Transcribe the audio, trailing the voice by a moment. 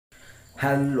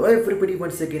Hello everybody,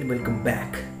 once again welcome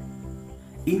back.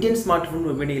 Indian smartphone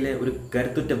വിപണിയിലെ ഒരു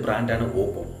കരുത്തുറ്റ ബ്രാൻഡാണ്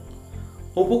ഓപ്പോ.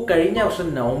 ഓപ്പോ കഴിഞ്ഞ വർഷം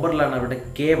നവംബറിലാണ് അവരുടെ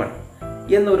K1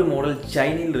 എന്നൊരു മോഡൽ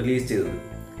ചൈനയിൽ റിലീസ് ചെയ്തത്.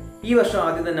 ഈ വർഷം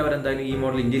ആദ്യം തന്നെ അവരെന്തായാലും ഈ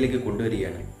മോഡൽ ഇന്ത്യയിലേക്ക്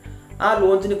കൊണ്ടുവരികയാണ്. ആ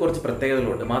ലോഞ്ചിന് കുറച്ച്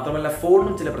പ്രത്യേകതകളുണ്ട്, മാത്രമല്ല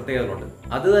ഫോണിനും ചില പ്രത്യേകതകളുണ്ട്.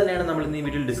 അത് തന്നെയാണ് നമ്മൾ ഇന്ന് ഈ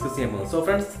വീഡിയോയിൽ ഡിസ്കസ് ചെയ്യാൻ പോകുന്നത്. So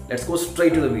friends, let's go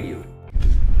straight to the video.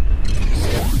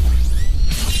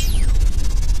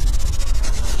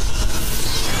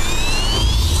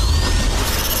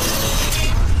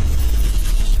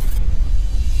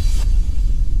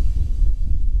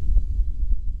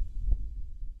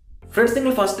 Friends,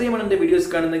 നിങ്ങൾ ഫസ്റ്റ് ടൈമാണ് എൻ്റെ വീഡിയോസ്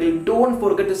കാണുന്നെങ്കിൽ don't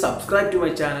forget to subscribe to my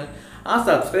channel. ആ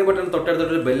സബ്സ്ക്രൈബ് ബട്ടൺ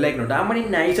തൊട്ടടുത്തൊരു ബെല്ലൈക്കൺ ഉണ്ട്, ആ മണി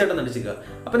നൈസായിട്ട് നടിച്ചിരിക്കുക.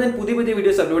 അപ്പോൾ ഞാൻ പുതിയ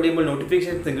വീഡിയോസ് അപ്ലോഡ് ചെയ്യുമ്പോൾ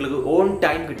നോട്ടിഫിക്കേഷൻസ് നിങ്ങൾക്ക് ഓൺ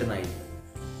ടൈം കിട്ടുന്നതായിരിക്കും.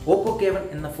 ഓപ്പോ K1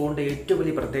 എന്ന ഫോണിൻ്റെ ഏറ്റവും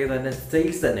വലിയ പ്രത്യേകത തന്നെ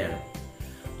സെയിൽസ് തന്നെയാണ്.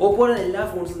 ഓപ്പോയുടെ എല്ലാ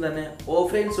ഫോൺസും തന്നെ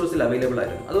ഓഫ്ലൈൻ സ്റ്റോഴ്സിൽ അവൈലബിൾ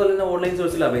ആയിരുന്നു, അതുപോലെ തന്നെ ഓൺലൈൻ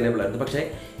സ്റ്റോഴ്സിൽ അവൈലബിൾ ആയിരുന്നു. പക്ഷേ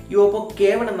ഈ ഓപ്പോ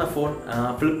K1 എന്ന ഫോൺ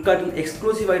ഫ്ലിപ്കാർട്ടിൽ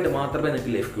എക്സ്ക്ലൂസീവായിട്ട് മാത്രമേ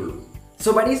നിങ്ങൾക്ക് ലഭിക്കുകയുള്ളൂ.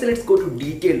 So buddies, let's go to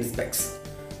detailed specs.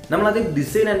 നമ്മളത്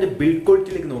ഡിസൈൻ ആൻഡ് ബിൽഡ്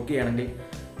ക്വാളിറ്റിയിലേക്ക് നോക്കുകയാണെങ്കിൽ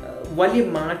വലിയ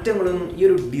മാറ്റങ്ങളൊന്നും ഈ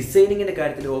ഒരു ഡിസൈനിങ്ങിൻ്റെ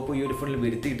കാര്യത്തിൽ ഓപ്പോ ഈ ഒരു ഫോണിൽ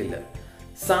വരുത്തിയിട്ടില്ല.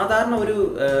 സാധാരണ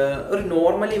ഒരു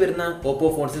നോർമലി വരുന്ന ഓപ്പോ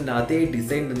ഫോൺസിൻ്റെ അതേ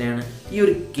ഡിസൈൻ തന്നെയാണ് ഈ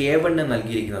ഒരു K1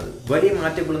 നൽകിയിരിക്കുന്നത്. വലിയ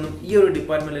മാറ്റങ്ങളൊന്നും ഈ ഒരു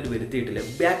ഡിപ്പാർട്ട്മെൻറ്റിൽ വരുത്തിയിട്ടില്ല.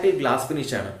 ബാക്കിൽ ഗ്ലാസ്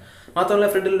ഫിനിഷ് ആണ്, മാത്രമല്ല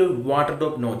ഫ്രണ്ടിൽ ഒരു water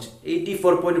top notch.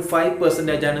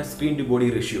 84.5% screen to body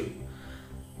ratio.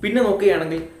 പിന്നെ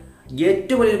നോക്കുകയാണെങ്കിൽ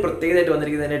ഏറ്റവും വലിയൊരു പ്രത്യേകതയായിട്ട്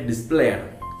വന്നിരിക്കുന്നത് ഡിസ്പ്ലേ ആണ്.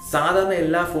 സാധാരണ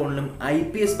എല്ലാ ഫോണിലും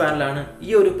IPS പാനലാണ് ഈ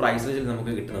ഒരു പ്രൈസ് റേഞ്ചിൽ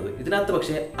നമുക്ക് കിട്ടുന്നത്. ഇതിനകത്ത്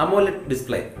പക്ഷേ AMOLED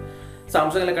ഡിസ്പ്ലേ,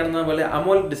 സാംസങ്ങിലെ കാണുന്ന പോലെ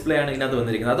AMOLED ഡിസ്പ്ലേ ആണ് ഇതിനകത്ത്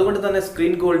വന്നിരിക്കുന്നത്. അതുകൊണ്ട് തന്നെ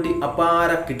സ്ക്രീൻ ക്വാളിറ്റി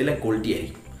അപാര കിടിലൻ ക്വാളിറ്റി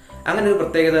ആയിരിക്കും. അങ്ങനെ ഒരു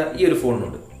പ്രത്യേകത ഈ ഒരു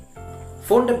ഫോണിനുണ്ട്.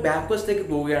 ഫോണിൻ്റെ ബാക്ക് വശത്തേക്ക്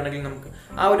പോവുകയാണെങ്കിൽ നമുക്ക്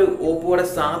ആ ഒരു ഓപ്പോയുടെ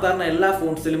സാധാരണ എല്ലാ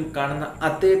ഫോൺസിലും കാണുന്ന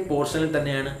അതേ പോർഷനിൽ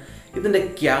തന്നെയാണ് ഇതിൻ്റെ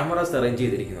ക്യാമറാസ് അറേഞ്ച്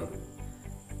ചെയ്തിരിക്കുന്നത്.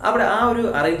 അവിടെ ആ ഒരു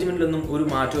അറേഞ്ച്മെൻറ്റിലൊന്നും ഒരു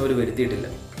മാറ്റവും അവർ വരുത്തിയിട്ടില്ല.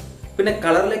 പിന്നെ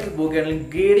കളറിലേക്ക് പോവുകയാണെങ്കിൽ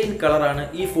ഗ്രേഡിയൻ കളറാണ്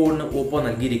ഈ ഫോണിന് ഓപ്പോ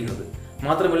നൽകിയിരിക്കുന്നത്.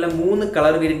 മാത്രമല്ല 3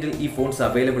 കളർ വേരിയൻറ്റിൽ ഈ ഫോൺസ്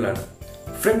അവൈലബിൾ ആണ്.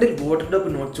 ഫ്രണ്ടിൽ വാട്ടർ ടോപ്പ്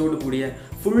നോച്ചോട് കൂടിയ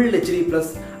ഫുൾ HD+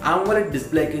 AMOLED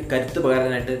ഡിസ്പ്ലേക്ക് കരുത്ത്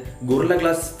പകരാനായിട്ട് ഗൊറില്ല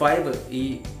ഗ്ലാസ് 5 ഈ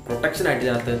പ്രൊട്ടക്ഷനായിട്ട്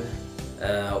ഇതിനകത്ത്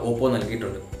ഓപ്പോ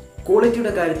നൽകിയിട്ടുണ്ട്.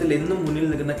 ക്വാളിറ്റിയുടെ കാര്യത്തിൽ എന്നും മുന്നിൽ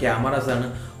നിൽക്കുന്ന ക്യാമറാസാണ്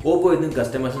ഓപ്പോ എന്നും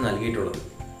കസ്റ്റമേഴ്സ് നൽകിയിട്ടുള്ളത്.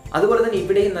 അതുപോലെ തന്നെ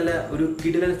ഇവിടെയും നല്ല ഒരു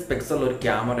കിടിലൻ സ്പെക്സ് ഉള്ള ഒരു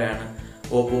ക്യാമറയാണ്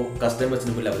ഓപ്പോ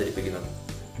കസ്റ്റമേഴ്സിന് മുന്നിൽ അവതരിപ്പിക്കുന്നത്.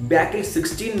 ബാക്കിൽ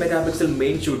 16 മെഗാപിക്സൽ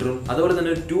മെയിൻ ഷൂട്ടറും അതുപോലെ തന്നെ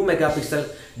ഒരു 2 മെഗാപിക്സൽ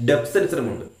ഡെപ്ത് സെൻസറും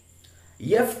ഉണ്ട്.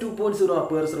 f2.0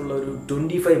 അപ്പേഴ്സിലുള്ള ഒരു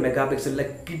 25 മെഗാപിക്സലിലെ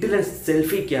കിടിലൻ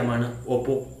സെൽഫി ക്യാമാണ്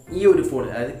ഓപ്പോ ഈ ഒരു ഫോൺ,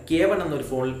 അതായത് K1 എന്നൊരു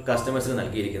ഫോണിൽ കസ്റ്റമേഴ്സിന്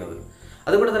നൽകിയിരിക്കുന്നത്.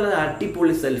 അതുകൊണ്ട് തന്നെ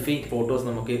അടിപൊളി സെൽഫി ഫോട്ടോസ്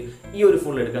നമുക്ക് ഈ ഒരു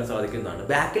ഫോണിൽ എടുക്കാൻ സാധിക്കുന്നതാണ്.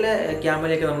 ബാക്കിലെ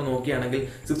ക്യാമറയൊക്കെ നമ്മൾ നോക്കുകയാണെങ്കിൽ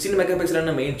 16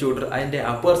 മെഗാപിക്സലാണ് മെയിൻ ഷൂട്ടർ. അതിൻ്റെ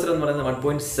അപ്പേഴ്സർ എന്ന് പറയുന്നത്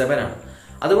 1.7 ആണ്.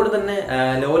 അതുകൊണ്ട് തന്നെ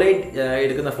ലോ ലൈറ്റ്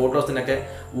എടുക്കുന്ന ഫോട്ടോസിനൊക്കെ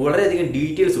വളരെയധികം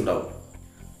ഡീറ്റെയിൽസ് ഉണ്ടാവും.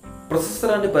 പ്രൊസസ്സർ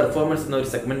ആൻഡ് പെർഫോമൻസ് എന്ന ഒരു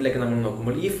സെഗ്മെന്റിലേക്ക് നമ്മൾ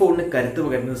നോക്കുമ്പോൾ ഈ ഫോണിന് കരുത്ത്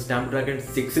പകരുന്നത് സ്നാപ്ഡ്രാഗൺ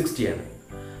 660 ആണ്.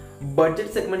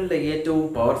 ബഡ്ജറ്റ് സെഗ്മെന്റിലെ ഏറ്റവും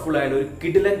പവർഫുൾ ആയ ഒരു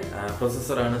കിടിലൻ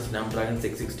പ്രൊസസ്സറാണ് സ്നാപ്ഡ്രാഗൺ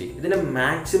 660. ഇതിന്റെ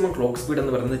മാക്സിമം ക്ലോക്ക് സ്പീഡ്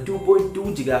എന്ന് പറയുന്നത് 2.2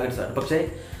 GHz ആണ്. പക്ഷേ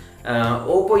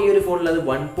ഓപ്പോ ഈ ഒരു ഫോണിൽ അത്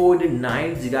 1.9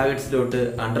 GHz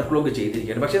അണ്ടർ ക്ലോക്ക്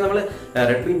ചെയ്തിരിക്കുകയാണ്. പക്ഷേ നമ്മൾ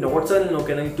റെഡ്മി നോട്ട് 7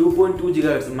 നോക്കുകയാണെങ്കിൽ 2.2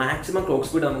 GHz മാക്സിമം ക്ലോക്ക്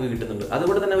സ്പീഡ് നമുക്ക് കിട്ടുന്നുണ്ട്.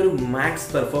 അതുകൊണ്ട് തന്നെ ഒരു മാക്സ്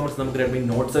പെർഫോമൻസ് നമുക്ക് റെഡ്മി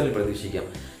നോട്ട് 7 പ്രതീക്ഷിക്കാം.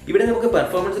 ഇവിടെ നമുക്ക്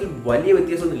പെർഫോമൻസിൽ വലിയ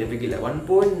വ്യത്യാസമൊന്നും ലഭിക്കില്ല.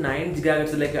 1.9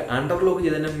 GHz അണ്ടർ ക്ലോക്ക്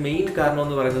ചെയ്തതിൻ്റെ മെയിൻ കാരണം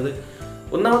എന്ന് പറയുന്നത്,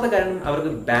 ഒന്നാമത്തെ കാര്യം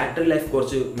അവർക്ക് ബാറ്ററി ലൈഫ്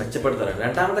കുറച്ച് മെച്ചപ്പെടുത്താനാണ്.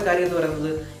 രണ്ടാമത്തെ കാര്യം എന്ന്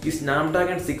പറയുന്നത് ഈ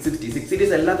സ്നാപ്ഡ്രാഗൺ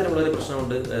 660 എല്ലാത്തിനും ഉള്ളൊരു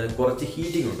പ്രശ്നമുണ്ട്, കുറച്ച്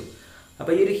ഹീറ്റിംഗ് ഉണ്ട്.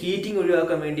 അപ്പോൾ ഈ ഒരു ഹീറ്റിംഗ്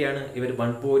ഒഴിവാക്കാൻ വേണ്ടിയാണ് ഇവർ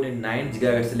 1.9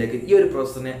 GHz ഈ ഒരു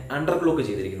പ്രോസസ്സിനെ അണ്ടർ ക്ലോക്ക്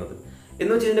ചെയ്തിരിക്കുന്നത്.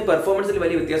 എന്ന് വെച്ചാൽ ഇതിൻ്റെ പെർഫോമൻസിൽ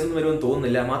വലിയ വ്യത്യാസമൊന്നും വരുമെന്ന്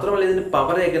തോന്നുന്നില്ല. മാത്രമല്ല ഇതിന്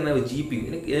പവർ അയക്കുന്ന GPU,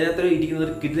 ഇതിനകത്ത് ഇരിക്കുന്ന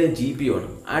ഒരു കിടിലൻ GPU ആണ്.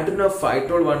 Adreno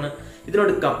 512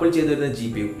 ഇതിനോട് കപ്പിൾ ചെയ്ത് വരുന്ന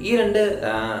GPU. ഈ രണ്ട്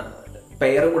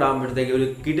പെയറും കൂടെ ആകുമ്പോഴത്തേക്ക് ഒരു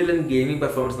കിടിലൻ ഗെയിമിംഗ്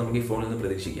പെർഫോമൻസ് നമുക്ക് ഈ ഫോണിൽ നിന്ന്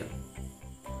പ്രതീക്ഷിക്കാം.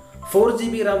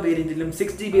 4GB RAM വേരിയൻറ്റിലും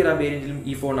 6GB RAM വേരിയൻറ്റിലും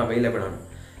ഈ ഫോൺ അവൈലബിൾ ആണ്.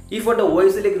 ഈ ഫോണിൻ്റെ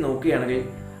OSലേക്ക് നോക്കുകയാണെങ്കിൽ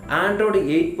ആൻഡ്രോയിഡ്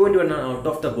 8.1 ആണ് ഔട്ട്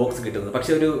ഓഫ് ദ ബോക്സ് കിട്ടുന്നത്.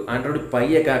 പക്ഷേ ഒരു ആൻഡ്രോയിഡ് പൈ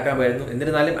ഒക്കെ ആക്കാമായിരുന്നു.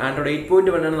 എന്നിരുന്നാലും ആൻഡ്രോയിഡ്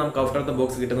 8.1 ആണ് നമുക്ക് ഔട്ട് ഓഫ് ദ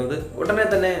ബോക്സ് കിട്ടുന്നത്. ഉടനെ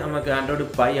തന്നെ നമുക്ക് ആൻഡ്രോയിഡ്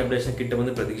പൈ അപ്ഡേഷൻ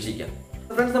കിട്ടുമെന്ന് പ്രതീക്ഷിക്കാം.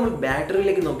 ഫ്രണ്ട്സ്, നമ്മൾ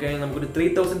ബാറ്ററിയിലേക്ക് നോക്കുകയാണെങ്കിൽ നമുക്കൊരു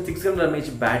 3600 mAh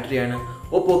ബാറ്ററിയാണ്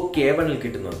ഓപ്പോ K1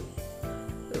 കിട്ടുന്നത്.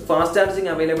 ഫാസ്റ്റ് ചാർജിങ്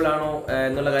അവൈലബിൾ ആണോ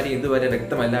എന്നുള്ള കാര്യം ഇതുവരെ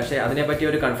വ്യക്തമല്ല. പക്ഷേ അതിനെപ്പറ്റി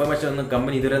ഒരു കൺഫർമേഷൻ ഒന്നും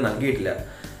കമ്പനി ഇതുവരെ നൽകിയിട്ടില്ല.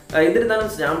 എന്നിരുന്നാലും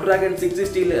സ്നാപ്ഡ്രാഗൺ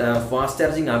 660 ഫാസ്റ്റ്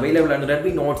ചാർജിങ് അവൈലബിൾ ആണ്.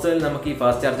 റെഡ്മി നോട്ട് 7 നമുക്ക് ഈ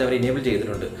ഫാസ്റ്റ് ചാർജ് അവർ ഇനേബിൾ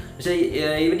ചെയ്തിട്ടുണ്ട്. പക്ഷേ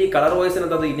ഇവർ ഈ കളർ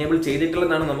വോയിസിനകത്ത് അത് ഇനേബിൾ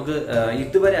ചെയ്തിട്ടില്ലെന്നാണ് നമുക്ക്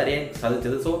ഇതുവരെ അറിയാൻ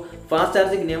സാധിച്ചത്. സോ ഫാസ്റ്റ്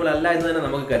ചാർജിങ് ഇനേബിൾ അല്ല എന്ന് തന്നെ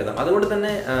നമുക്ക് കരുതാം. അതുകൊണ്ട്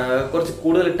തന്നെ കുറച്ച്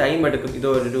കൂടുതൽ ടൈം എടുക്കും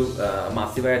ഇതൊരു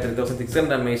മാസീവായ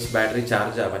 3600 mAh ബാറ്ററി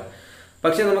ചാർജ് ആവാൻ.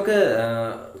 പക്ഷേ നമുക്ക്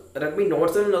റെഡ്മി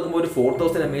നോട്ട് 7 നോക്കുമ്പോൾ ഒരു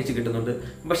 4000 mAh കിട്ടുന്നുണ്ട്.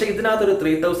 പക്ഷേ ഇതിനകത്തൊരു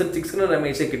 3600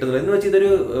 mAh കിട്ടുന്നുണ്ട്. എന്ന് വെച്ചാൽ ഇതൊരു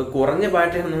കുറഞ്ഞ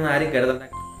ബാറ്ററി ഒന്നും ആരും കരുതണ്ട.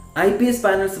 IPS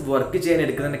പാനൽസ് വർക്ക് ചെയ്യാൻ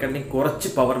എടുക്കുന്നതിനെക്കാളും കുറച്ച്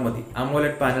പവർ മതി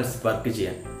AMOLED പാനൽസ് വർക്ക്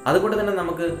ചെയ്യാൻ. അതുകൊണ്ട് തന്നെ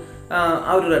നമുക്ക്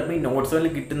ആ ഒരു റെഡ്മി നോട്ട് 7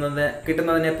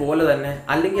 കിട്ടുന്നതിനെ പോലെ തന്നെ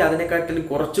അല്ലെങ്കിൽ അതിനെക്കാട്ടിലും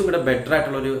കുറച്ചും കൂടെ ബെറ്റർ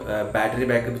ആയിട്ടുള്ളൊരു ബാറ്ററി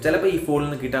ബാക്കപ്പ് ചിലപ്പോൾ ഈ ഫോണിൽ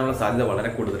നിന്ന് കിട്ടാനുള്ള സാധ്യത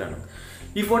വളരെ കൂടുതലാണ്.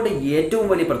 ഈ ഫോണിൻ്റെ ഏറ്റവും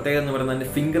വലിയ പ്രത്യേകത എന്ന് പറയുന്നത്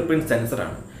finger print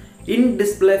സെൻസറാണ്. In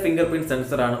display finger print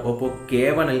സെൻസറാണ് Oppo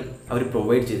K1 our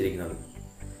provide ചെയ്തിരിക്കുന്നത്.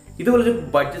 ഇതുപോലൊരു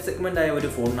ബഡ്ജറ്റ് സെഗ്മെൻ്റ് ആയ ഒരു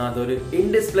ഫോണിനകത്ത് ഒരു in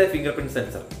display finger print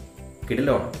sensor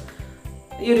കിടിലമാണ്.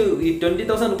 ഈ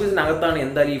 20,000 റുപ്പീസിനകത്താണ്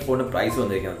എന്തായാലും ഈ ഫോണിന് പ്രൈസ്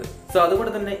വന്നിരിക്കുന്നത്. സോ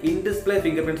അതുകൊണ്ട് തന്നെ in display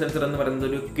finger print sensor എന്ന് പറയുന്നത്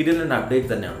ഒരു കിടിലൻ അപ്ഡേറ്റ്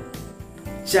തന്നെയാണ്.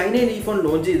 ചൈനയിൽ ഈ ഫോൺ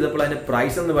ലോഞ്ച് ചെയ്തപ്പോൾ അതിൻ്റെ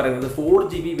പ്രൈസ് എന്ന് പറയുന്നത്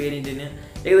 4GB വേരിയൻറ്റിന്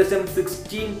ഏകദേശം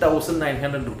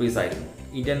 16,900 റുപ്പീസ് ആയിരുന്നു.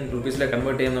 ഇന്ത്യൻ റുപ്പീസിലേക്ക്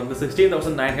കൺവേർട്ട് ചെയ്യുമ്പോൾ നമുക്ക്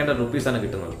 16,900 റുപ്പീസാണ്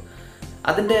കിട്ടുന്നത്.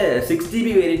 അതിൻ്റെ 6GB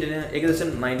വേരിയൻറ്റിന് ഏകദേശം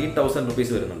 19,000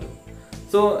 റുപ്പീസ് വരുന്നുണ്ട്.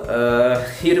 സോ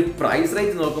ഈ ഒരു പ്രൈസ്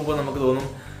റേഞ്ച് നോക്കുമ്പോൾ നമുക്ക് തോന്നും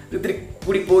ഇത്തിരി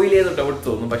കൂടി പോയില്ലേ എന്ന് ഡൗട്ട്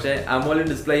തോന്നും. പക്ഷേ AMOLED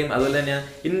ഡിസ്പ്ലേയും അതുപോലെ തന്നെ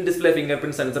ഇൻ ഡിസ്പ്ലേ ഫിംഗർ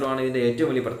പ്രിൻറ്റ് സെൻസറുമാണ് ഇതിൻ്റെ ഏറ്റവും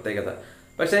വലിയ പ്രത്യേകത.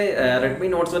 പക്ഷേ റെഡ്മി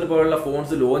നോട്ട് 7 പോലുള്ള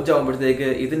ഫോൺസ് ലോഞ്ച് ആകുമ്പോഴത്തേക്ക്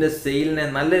ഇതിൻ്റെ സെയിലിനെ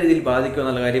നല്ല രീതിയിൽ ബാധിക്കുക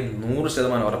എന്നുള്ള കാര്യം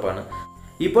 100% ഉറപ്പാണ്.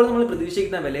 ഇപ്പോൾ നമ്മൾ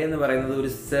പ്രതീക്ഷിക്കുന്ന വില എന്ന് പറയുന്നത്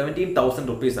ഒരു 17,000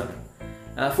 റുപ്പീസാണ്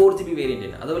 4GB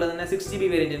വേരിയൻറ്റിന്. അതുപോലെ തന്നെ 6GB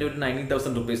വേരിയൻറ്റിൻ്റെ ഒരു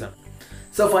 19,000 റുപ്പീസാണ്.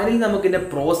 സോ ഫൈനലി നമുക്ക് ഇതിൻ്റെ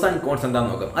പ്രോസ് ആൻഡ് കോൺസ്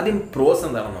എന്താണെന്ന് നോക്കാം. ആദ്യം പ്രോസ്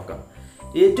എന്താണെന്ന് നോക്കാം.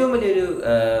 ഏറ്റവും വലിയൊരു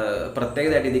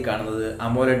പ്രത്യേകതയായിട്ട് ഇതിൽ കാണുന്നത്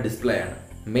AMOLED ഡിസ്പ്ലേ ആണ്.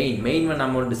 മെയിൻ വൺ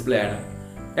AMOLED ഡിസ്പ്ലേ ആണ്.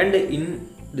 2 ഇൻ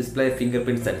ഡിസ്പ്ലേ ഫിംഗർ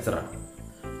പ്രിൻറ്റ് സെൻസറാണ്.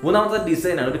 മൂന്നാമത്തെ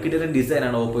ഡിസൈനാണ്, ഒരു കിടിലൻ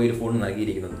ഡിസൈനാണ് ഓപ്പോ ഈ ഫോൺ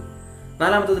നൽകിയിരിക്കുന്നത്.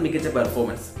 നാലാമത്തത് മികച്ച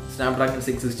പെർഫോമൻസ്, സ്നാപ്ഡ്രാഗൺ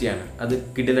 660 ആണ്. അത്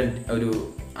കിടിലൻ ഒരു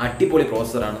അടിപൊളി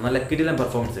പ്രോസസ്സറാണ്, നല്ല കിടിലൻ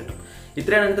പെർഫോമൻസ് കിട്ടും.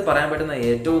 ഇത്രയാണ് എനിക്ക് പറയാൻ പറ്റുന്ന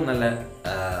ഏറ്റവും നല്ല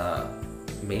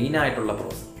മെയിനായിട്ടുള്ള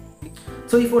പ്രോസസ്സർ.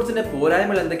 സോ ഈ ഫോൺസിൻ്റെ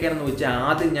പോരായ്മകൾ എന്തൊക്കെയാണെന്ന് വെച്ചാൽ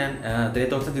ആദ്യം ഞാൻ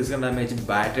 3600 mAh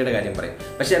ബാറ്ററിയുടെ കാര്യം പറയും.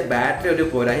 പക്ഷേ ബാറ്ററി ഒരു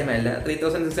പോരായ്മയല്ല.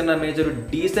 3600 mAh ഒരു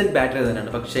ഡീസൻറ്റ് ബാറ്ററി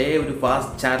തന്നെയാണ്. പക്ഷേ ഒരു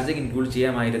ഫാസ്റ്റ് ചാർജിങ് ഇൻക്ലൂഡ്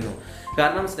ചെയ്യാമായിരുന്നു.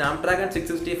 കാരണം സ്നാപ്ഡ്രാഗൺ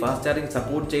 660 ഫാസ്റ്റ് ചാർജിങ്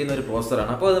സപ്പോർട്ട് ചെയ്യുന്ന ഒരു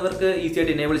പ്രോസസ്സറാണ്. അപ്പോൾ അവർക്ക് ഈസി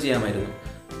ആയിട്ട് എനേബിൾ ചെയ്യാമായിരുന്നു.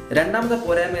 രണ്ടാമത്തെ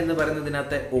പോരായ്മ എന്ന് പറയുന്നത്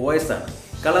ഇതിനകത്തെ OS ആണ്,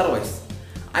 colour OS.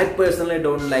 I personally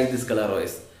don't like this colour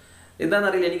OS.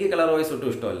 എന്താണെന്നറിയില്ല, എനിക്ക് കളർ OS ഒട്ടും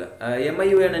ഇഷ്ടമല്ല.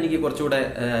 MIUI ആണ് എനിക്ക് കുറച്ചുകൂടെ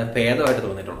ഭേദമായിട്ട്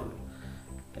തോന്നിയിട്ടുള്ളത്.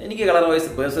 എനിക്ക് കളർ OS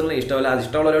പേഴ്സണലി ഇഷ്ടമല്ല. അത്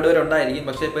ഇഷ്ടമുള്ളവരുണ്ടായിരിക്കും,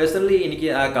 പക്ഷേ പേഴ്സണലി എനിക്ക്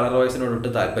ആ കളർ OSനോട്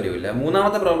ഒട്ടും താല്പര്യമില്ല.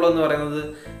 മൂന്നാമത്തെ പ്രോബ്ലം എന്ന് പറയുന്നത്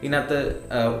ഇതിനകത്ത്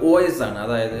OS ആണ്.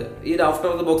 അതായത് ഈ ഔട്ട്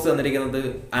ഓഫ് ദ ബോക്സ് തന്നിരിക്കുന്നത്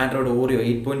ആൻഡ്രോയിഡ് ഓറിയോ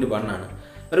 8.1 ആണ്.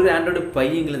 ഒരു ആൻഡ്രോയിഡ് പൈ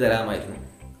എങ്കിലും തരാമായിരുന്നു.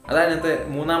 അതാണ് ഇതിനകത്തെ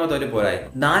മൂന്നാമത്തെ ഒരു പോരായ്മ.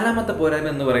 നാലാമത്തെ പോരായ്മ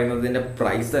എന്ന് പറയുന്നത് ഇതിൻ്റെ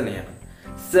പ്രൈസ് തന്നെയാണ്.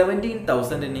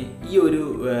 17,000-ന് ഈ ഒരു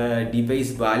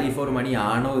ഡിവൈസ് വാല്യൂ ഫോർ മണി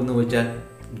ആണോ എന്ന് വെച്ചാൽ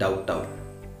ഡൗട്ടാവും.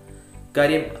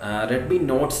 കാര്യം റെഡ്മി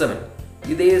നോട്ട് 7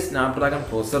 ഇതേ സ്നാപ്ഡ്രാഗൺ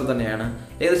പ്രോസസ്സർ തന്നെയാണ്.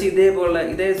 ഏകദേശം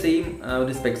ഇതേ സെയിം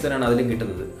ഒരു സ്പെക്സിനാണ് അതിലും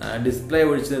കിട്ടുന്നത്. ഡിസ്പ്ലേ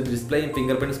ഒഴിച്ച് ഡിസ്പ്ലേയും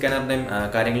ഫിംഗർ പ്രിൻറ്റ് സ്കാനറിൻ്റെയും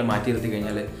കാര്യങ്ങൾ മാറ്റി നിർത്തി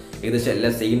കഴിഞ്ഞാൽ ഏകദേശം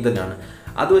എല്ലാം സെയിം തന്നെയാണ്.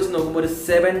 അത് വെച്ച് നോക്കുമ്പോൾ ഒരു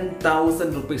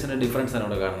 7,000 റുപ്പീസിൻ്റെ ഡിഫറൻസ് ആണ്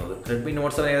ഇവിടെ കാണുന്നത്. റെഡ്മി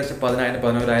നോട്ട് 7 ഏകദേശം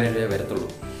 10,000-11,000 രൂപ വരത്തുള്ളൂ.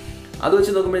 അത്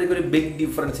വെച്ച് നോക്കുമ്പോഴേക്കും ഒരു ബിഗ്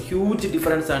ഡിഫറൻസ്, ഹ്യൂജ്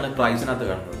ഡിഫറൻസ് ആണ് പ്രൈസിനകത്ത്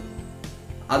കാണുന്നത്.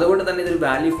 അതുകൊണ്ട് തന്നെ ഇതൊരു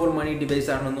വാല്യൂ ഫോർ മണി ഡിവൈസ്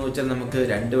ആണെന്ന് വെച്ചാൽ നമുക്ക്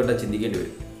 2 വട്ടം ചിന്തിക്കേണ്ടി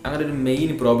വരും. അങ്ങനെ ഒരു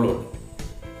മെയിൻ പ്രോബ്ലം ഉണ്ട്.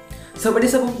 സോ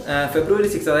ബഡീസ്, February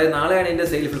 6, അതായത് നാളെയാണ് ഇതിൻ്റെ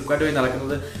സെയിൽ ഫ്ലിപ്കാർട്ട് വഴി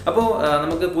നടക്കുന്നത്. അപ്പോൾ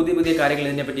നമുക്ക് പുതിയ കാര്യങ്ങൾ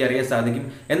ഇതിനെപ്പറ്റി അറിയാൻ സാധിക്കും.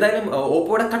 എന്തായാലും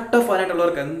ഓപ്പോയുടെ കട്ട് ഓഫ്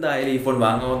ആയിട്ടുള്ളവർക്ക് എന്തായാലും ഈ ഫോൺ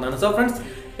വാങ്ങാവുന്നതാണ്. സോ ഫ്രണ്ട്സ്,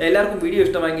 എല്ലാവർക്കും വീഡിയോ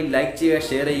ഇഷ്ടമായെങ്കിൽ ലൈക്ക് ചെയ്യുക,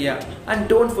 ഷെയർ ചെയ്യുക, and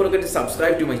don't forget to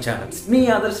subscribe to my channel. It's me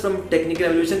Adarsh from technical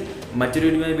evolution. മറ്റൊരു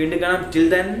വീഡിയോ വീണ്ടും കാണാം. Till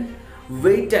then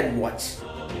wait and watch.